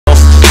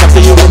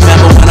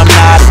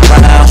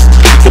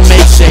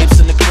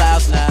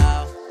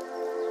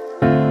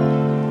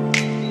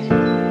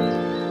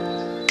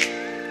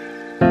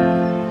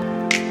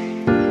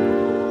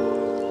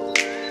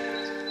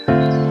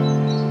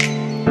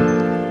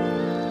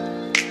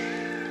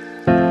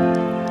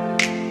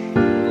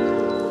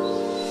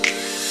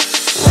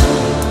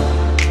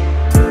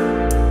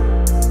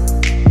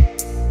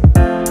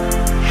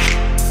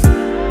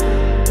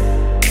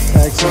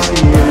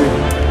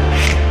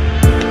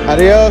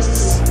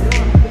Adios.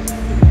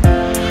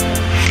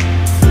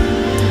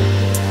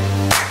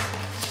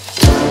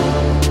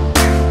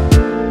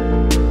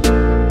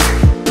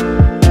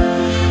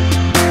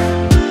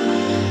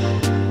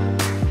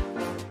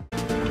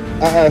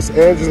 I asked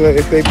Angela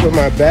if they put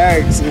my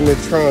bags in the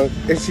trunk,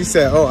 and she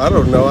said, "Oh, I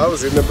don't know. I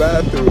was in the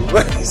bathroom."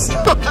 So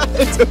I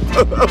had to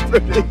pull over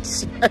to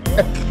check.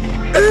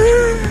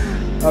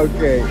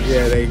 Okay,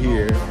 yeah, they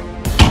here.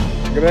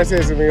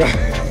 Gracias, amigo.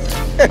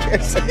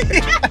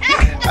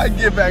 I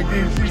get back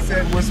in. She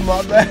said, "Was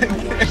my bag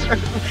there?"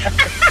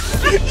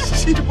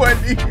 She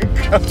wouldn't even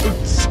come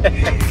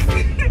check.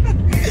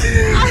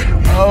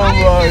 Oh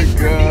my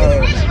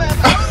God.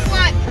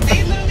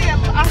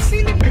 I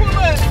seen them pull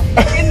up,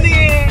 and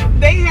then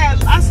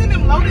I seen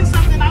them loading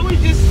something. I was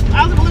let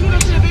me go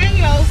to the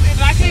videos,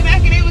 and I came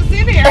back and it was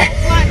in there.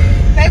 Like,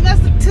 they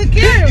must have took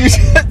care of it. You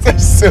just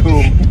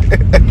assumed.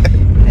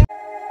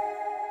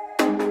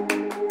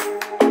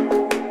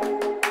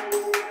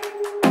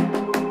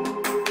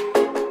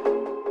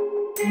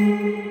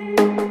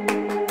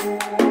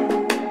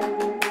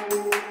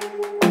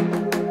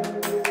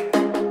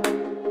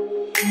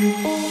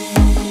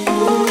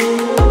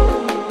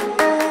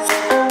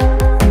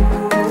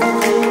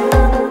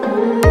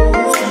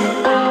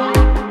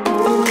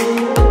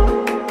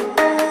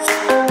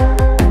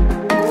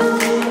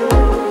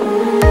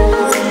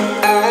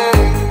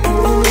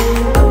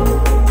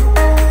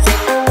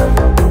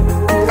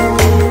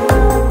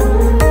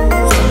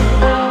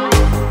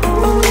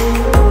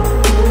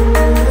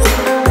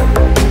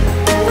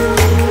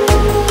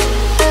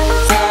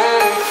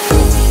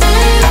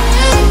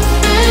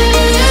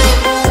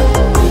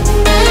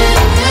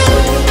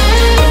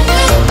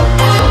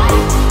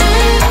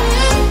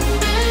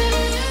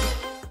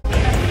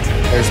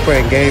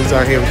 Playing games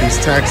out here with these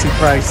taxi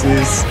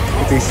prices,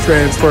 with these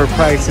transport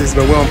prices,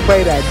 but we don't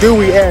play that, do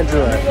we,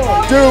 Angela?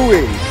 Do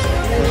we?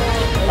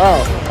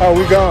 Oh,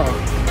 we gone.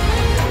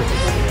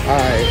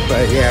 Alright,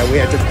 but yeah, we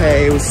had to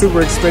pay. It was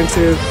super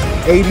expensive,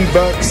 80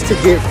 bucks to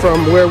get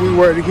from where we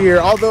were to here,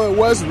 although it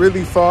was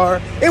really far.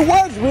 It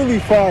was really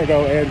far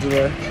though,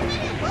 Angela.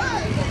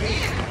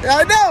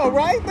 I know,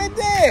 right? But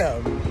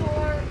damn.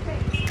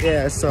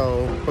 Yeah,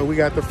 so, but we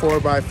got the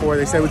 4x4.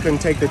 They said we couldn't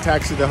take the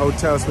taxi to the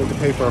hotel, so we had to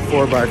pay for a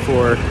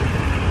 4x4.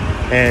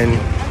 And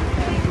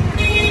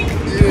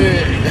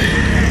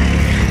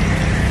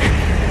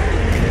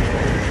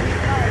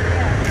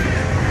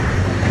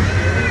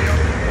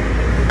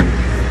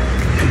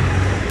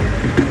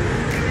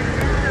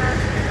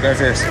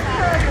that's it.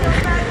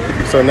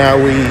 So now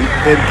we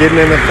getting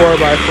in the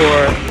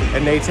 4x4,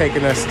 and they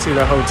taking us to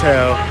the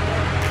hotel.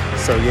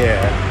 So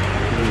yeah.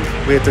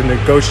 We had to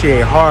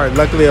negotiate hard.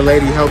 Luckily, a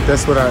lady helped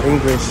us with our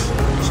English.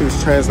 She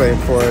was translating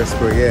for us,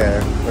 but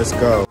yeah, let's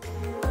go.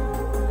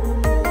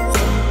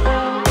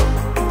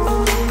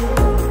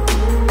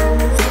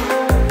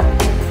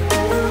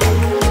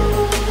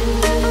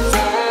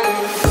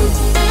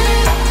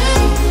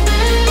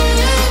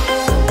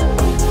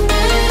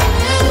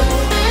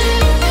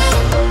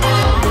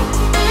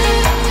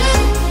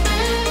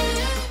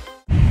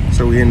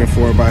 So we in the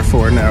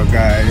 4x4 now,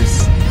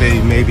 guys. They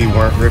maybe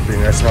weren't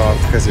ripping us off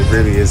because it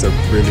really is a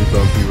really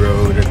bumpy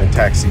road, and the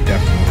taxi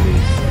definitely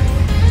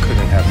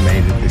couldn't have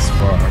made it this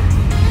far.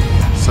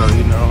 So,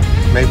 you know,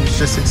 maybe it's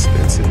just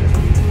expensive.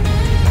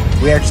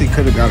 We actually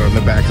could have got on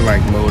the back of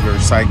like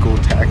motorcycle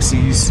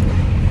taxis,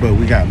 but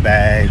we got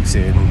bags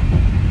and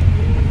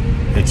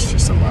it's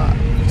just a lot.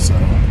 So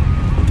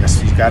I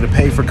guess you gotta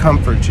pay for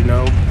comfort, you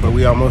know, but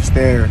we almost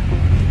there.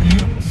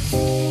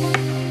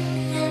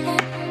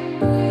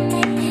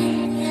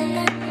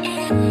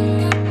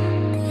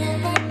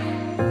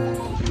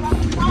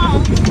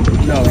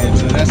 No,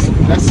 Angela,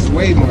 that's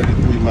way more than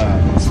 3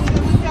 miles.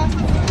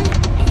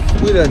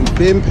 We done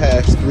been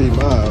past 3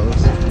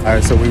 miles. All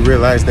right, so we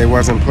realized they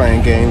wasn't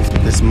playing games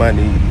with this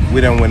money.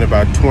 We done went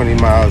about 20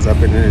 miles up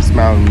into this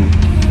mountain,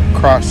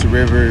 crossed the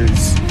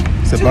rivers.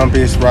 It's the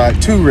bumpiest ride.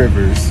 2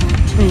 rivers.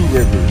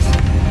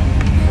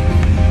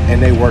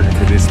 And they working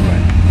for this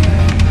money.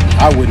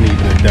 I wouldn't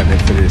even have done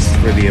it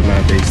for the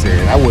amount they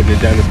said. I wouldn't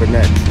have done it for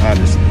nothing,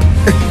 honestly.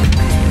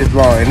 It's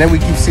long, and then we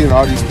keep seeing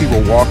all these people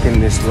walking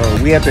this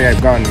road. We have to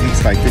have gone at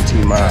least like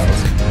 15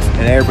 miles,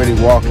 and everybody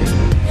walking.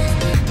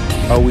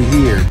 Oh, we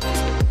here.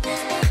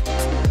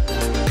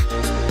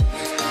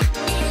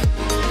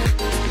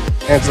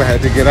 Angela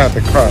had to get out the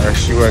car.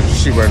 She wasn't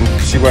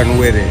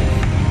with it.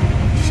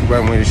 She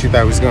wasn't with it. She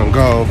thought we was gonna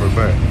go over,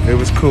 but it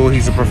was cool.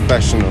 He's a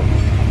professional.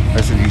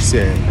 That's what he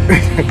said.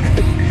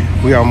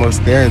 We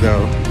almost there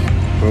though.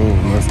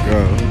 Boom, let's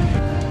go.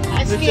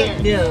 I'm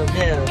scared. No.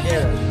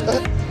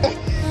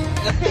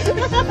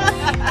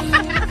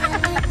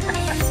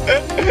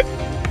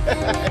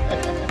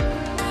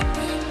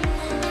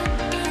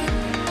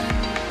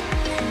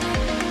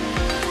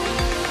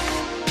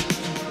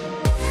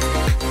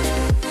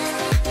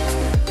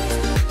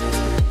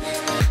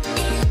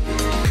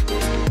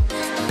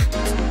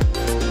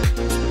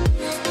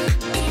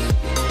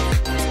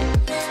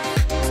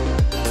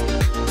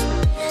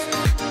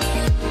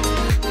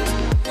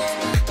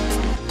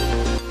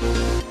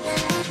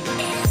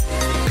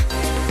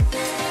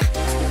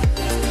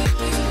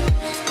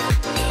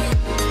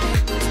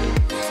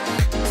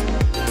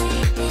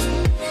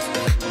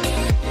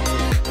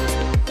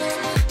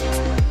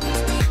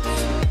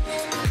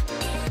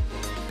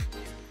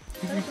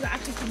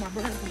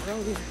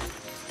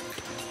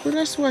 Well,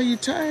 that's why you're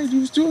tired.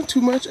 You was doing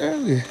too much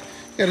earlier.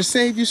 You gotta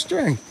save your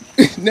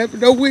strength. Never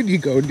know when you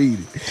gonna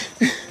need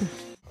it.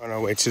 On our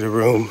way to the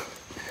room,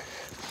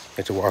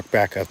 had to walk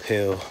back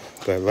uphill,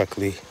 but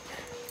luckily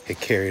it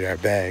carried our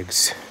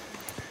bags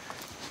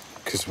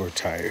because we're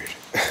tired.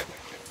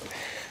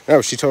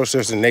 No, she told us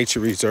there's a nature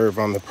reserve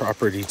on the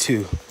property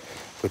too,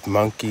 with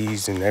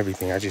monkeys and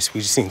everything. We just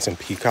seen some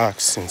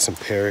peacocks and some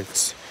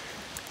parrots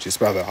just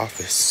by the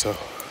office, so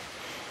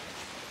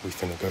we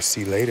finna go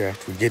see later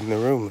after we get in the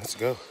room. Let's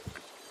go.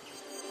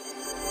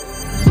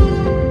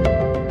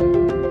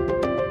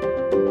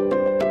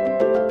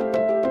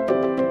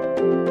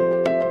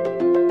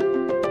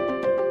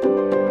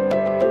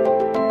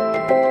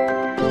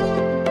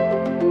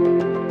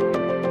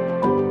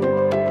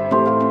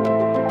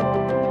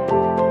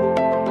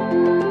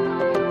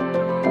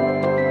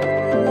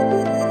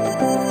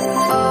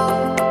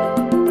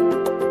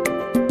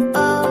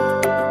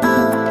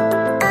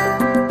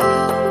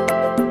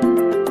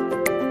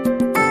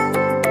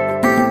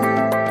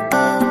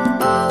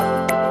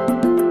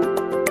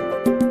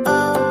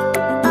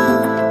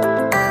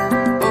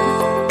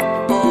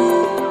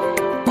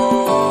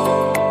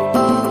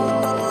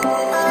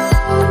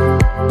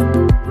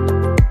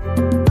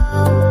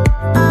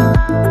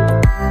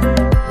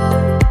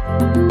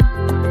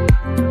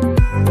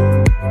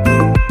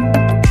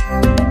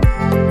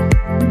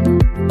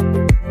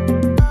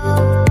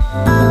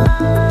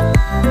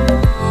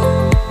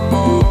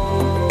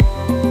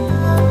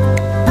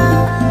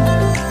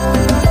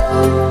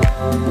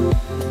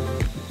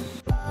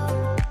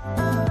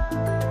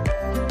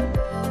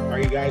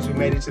 Guys, we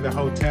made it to the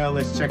hotel.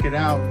 Let's check it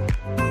out.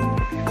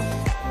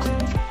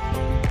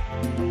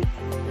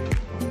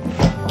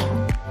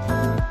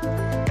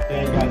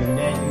 They got a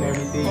net and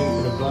everything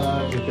for the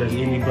bugs. If there's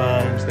any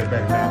bugs, there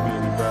better not be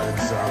any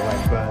bugs. So I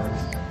like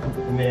bugs.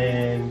 And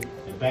then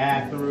the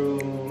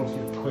bathrooms,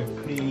 a quick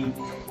peek.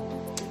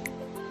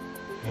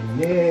 And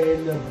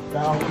then the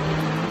balcony.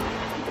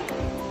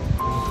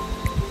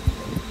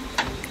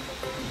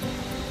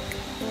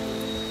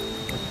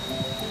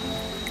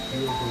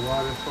 Beautiful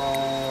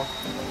waterfall.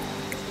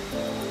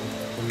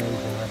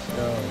 Amazing, let's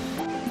go.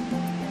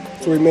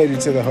 So we made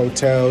it to the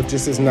hotel,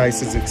 just as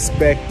nice as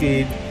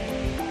expected.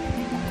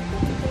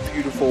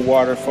 Beautiful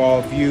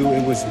waterfall view.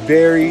 It was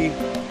very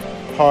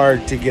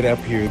hard to get up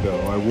here though,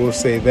 I will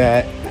say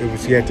that.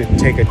 You had to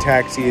take a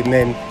taxi and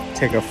then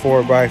take a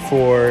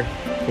 4x4.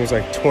 It was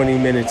like 20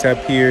 minutes up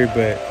here,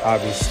 but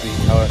obviously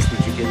how else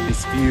would you get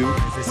this view?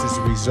 This is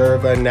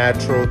Reserva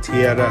Natural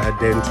Tierra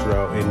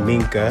Adentro in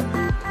Minca.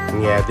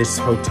 And yeah, this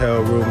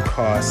hotel room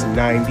costs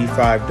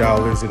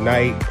 $95 a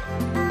night.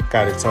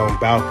 Got its own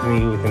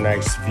balcony with a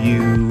nice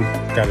view.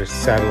 Got a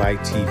satellite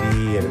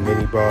TV and a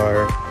mini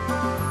bar.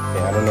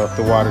 Yeah, I don't know if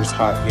the water's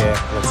hot yet.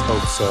 Let's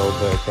hope so,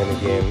 but then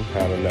again,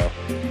 I don't know.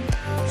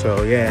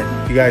 So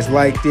yeah, if you guys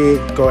liked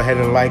it, go ahead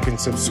and like and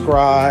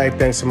subscribe.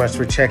 Thanks so much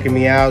for checking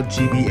me out.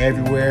 GB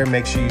everywhere.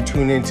 Make sure you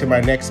tune in to my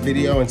next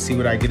video and see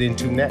what I get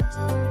into next.